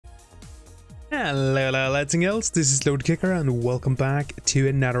Hello lads and girls, this is Lord Kicker and welcome back to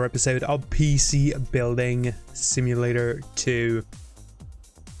another episode of PC Building Simulator 2.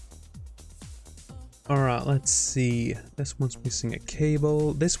 Alright, let's see. This one's missing a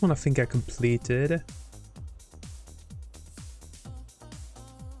cable. This one I think I completed.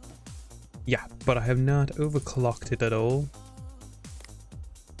 Yeah, but I have not overclocked it at all.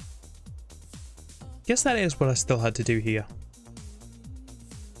 Guess that is what I still had to do here.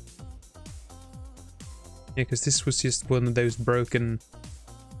 Yeah, because this was just one of those broken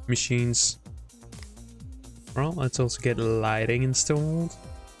machines. Well, let's also get lighting installed.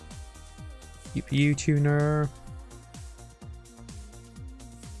 CPU tuner.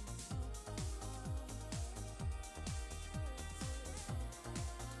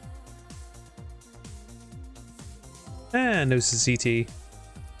 And no CCT.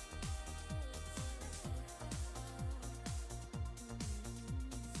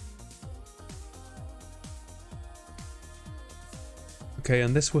 Okay,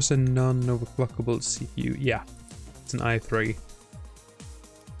 and this was a non-overclockable CPU. Yeah, it's an i3.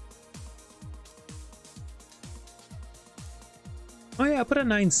 Oh yeah, I put a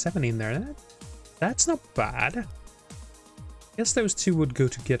 970 in there. That's not bad. Guess those two would go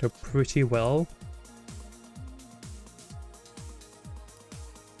together pretty well.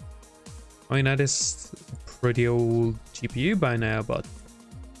 I mean, that is a pretty old GPU by now, but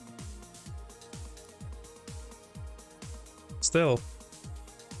still.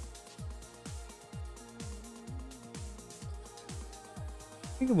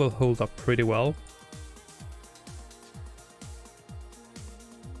 I think it will hold up pretty well.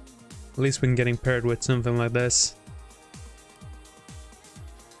 At least when getting paired with something like this.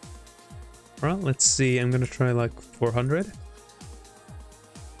 Well, let's see. I'm gonna try like 400.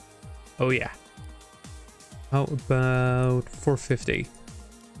 Oh yeah. How about 450?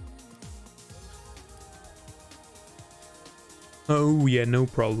 Oh yeah, no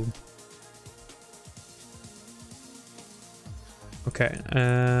problem. Okay,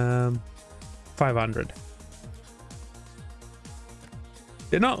 500.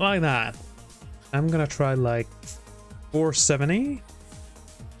 Did not like that. I'm gonna try like 470.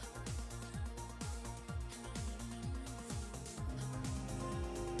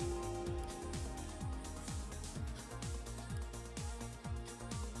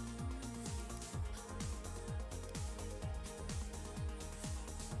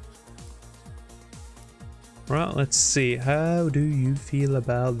 Well, let's see. How do you feel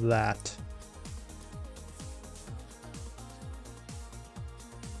about that?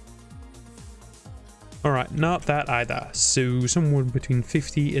 Alright, not that either. So somewhere between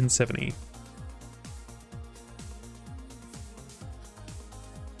 50 and 70.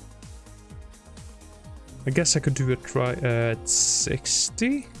 I guess I could do a try at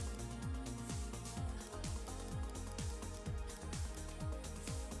 60.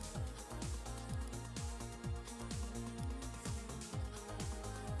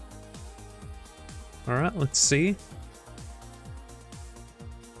 Alright, let's see.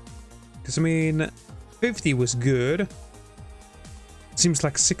 Because, I mean, 50 was good. Seems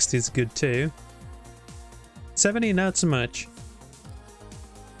like 60 is good too. 70, not so much.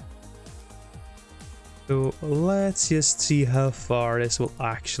 So, let's just see how far this will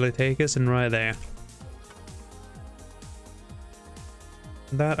actually take us, and right there.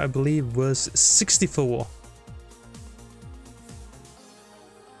 That, I believe, was 64.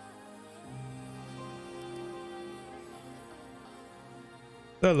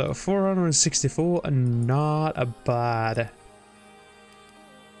 Hello, 464, not a bad.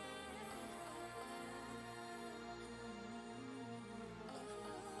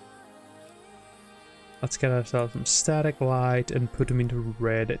 Let's get ourselves some static light and put them into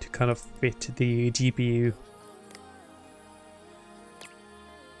red to kind of fit the GPU.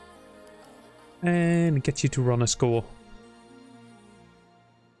 And get you to run a score.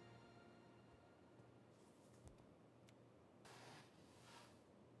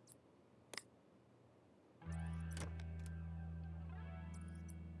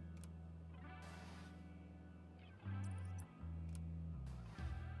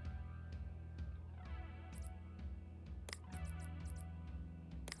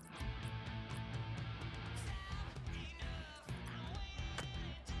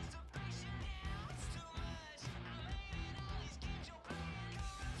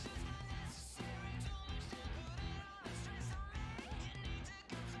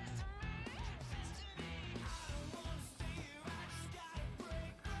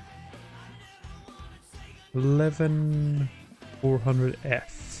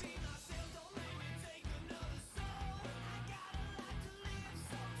 $11,400F.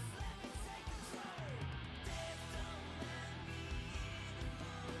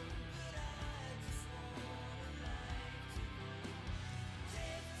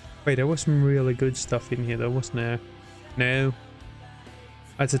 Wait, there was some really good stuff in here though, wasn't there? No.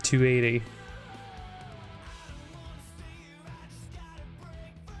 That's a 280.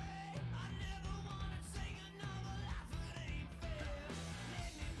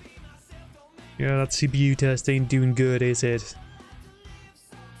 Yeah, that CPU test ain't doing good, is it?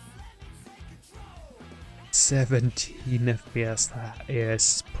 17 FPS, that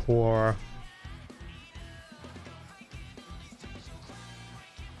is poor.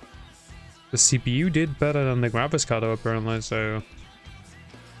 The CPU did better than the graphics card though, apparently, so...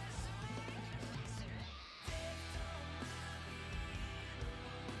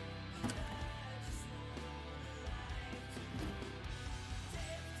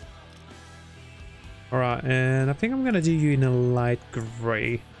 Alright, and I think I'm gonna do you in a light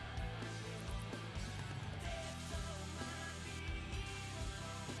grey.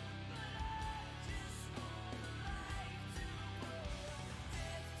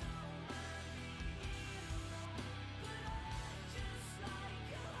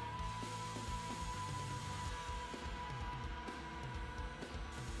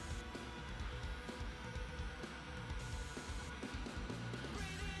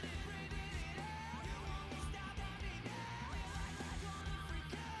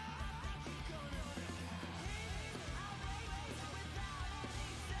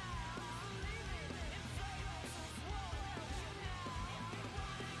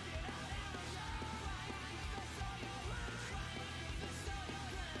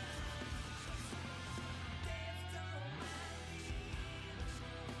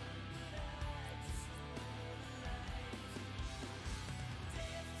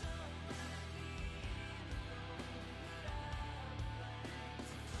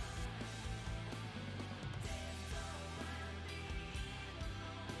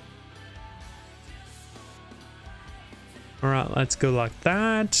 Alright, let's go like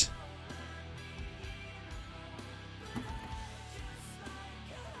that.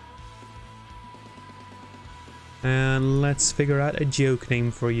 And let's figure out a joke name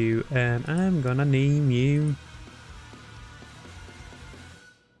for you. And I'm gonna name you...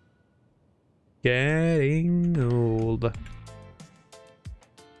 Getting Old.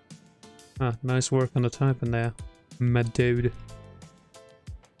 Ah, nice work on the typing there, my dude.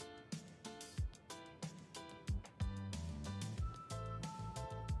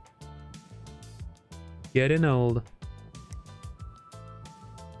 Getting Old.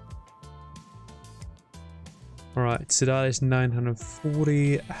 Alright, so that is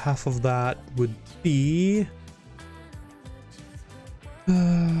 940. Half of that would be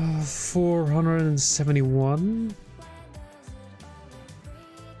 471.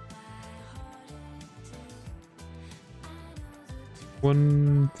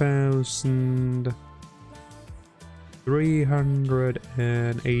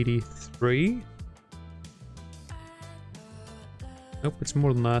 $1,383. Nope, it's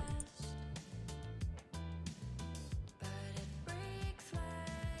more than that.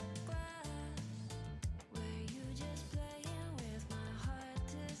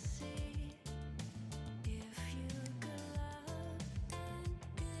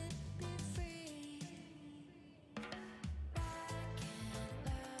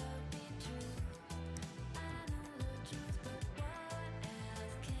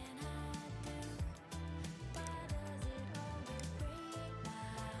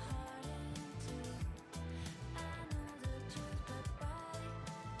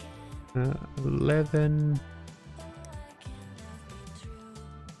 Uh, 11,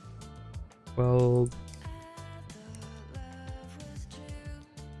 12,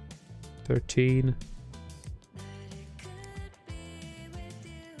 13.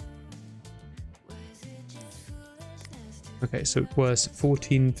 Okay, so it was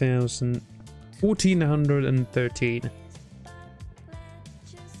 1413.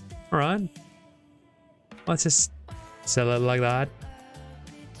 All right, let's just sell it like that.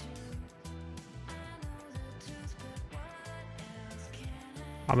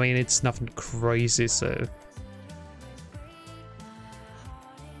 I mean, it's nothing crazy, so...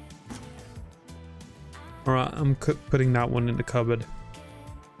 Alright, I'm putting that one in the cupboard.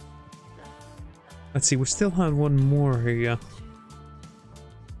 Let's see, we still have one more here.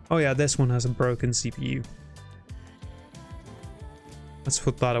 Oh yeah, this one has a broken CPU. Let's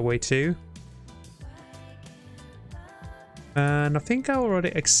put that away too. And I think I already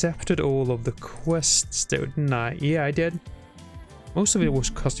accepted all of the quests, didn't I? Yeah, I did. Most of it was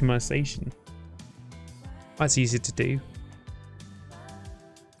customization. That's easy to do.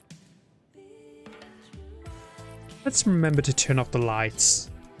 Let's remember to turn off the lights.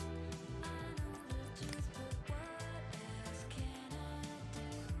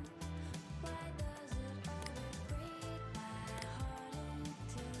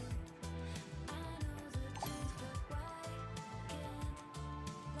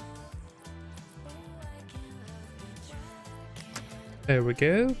 There we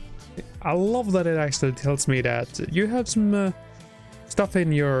go. I love that it actually tells me that you have some stuff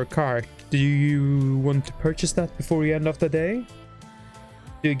in your cart. Do you want to purchase that before the end of the day?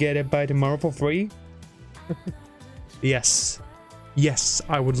 Do you get it by tomorrow for free? Yes. Yes,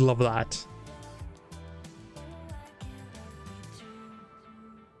 I would love that.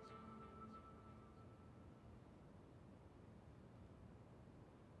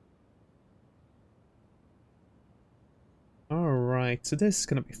 Alright, so this is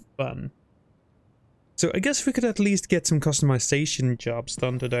gonna be fun. So I guess we could at least get some customization jobs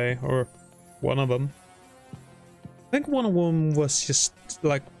done today, or one of them. I think one of them was just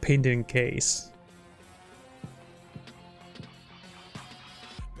like painting a case.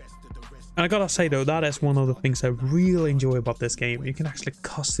 And I gotta say though, that is one of the things I really enjoy about this game. You can actually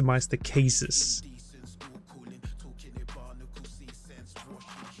customize the cases.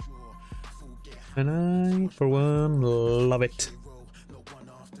 And I, for one, love it.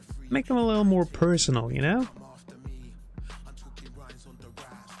 Make them a little more personal, you know?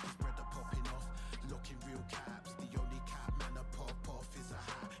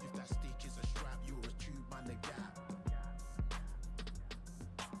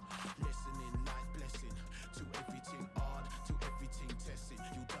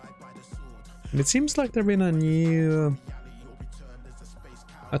 And it seems like there's been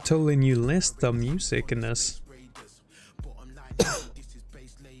a totally new list of music in this.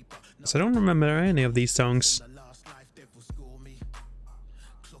 So I don't remember any of these songs.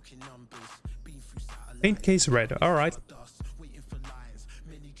 Paint case red, alright.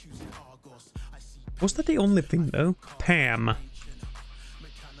 Was that the only thing though? Pam.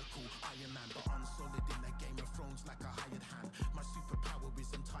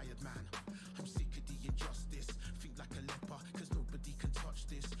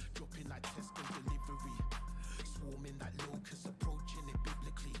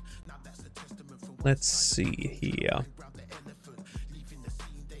 Let's see here.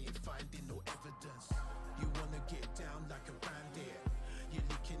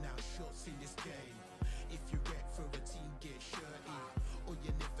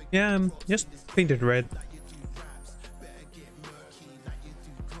 Yeah, just painted red.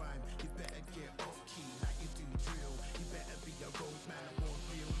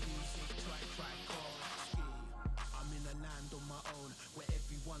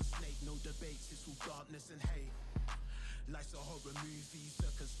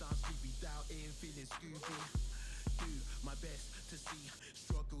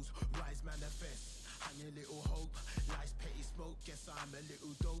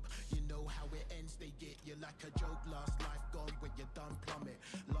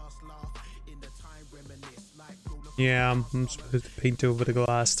 Yeah, I'm supposed to paint over the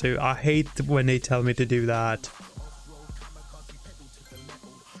glass too. I hate when they tell me to do that.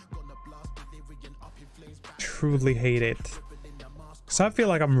 Truly hate it. Because I feel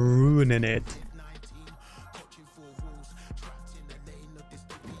like I'm ruining it.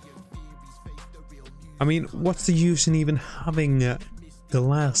 I mean, what's the use in even having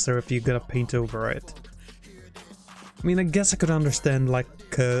glass there if you're gonna paint over it? I mean, I guess I could understand like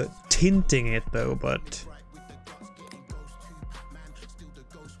tinting it though, but...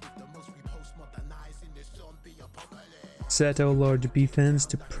 Set all RGB fans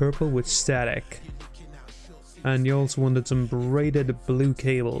to purple with static. And you also wanted some braided blue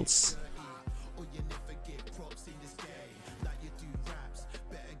cables.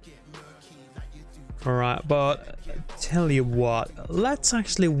 Alright, but tell you what, let's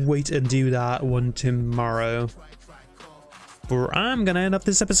actually wait and do that one tomorrow. For I'm gonna end up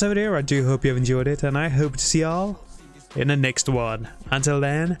this episode here. I do hope you have enjoyed it, and I hope to see y'all in the next one. Until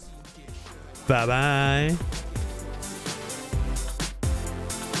then, bye bye.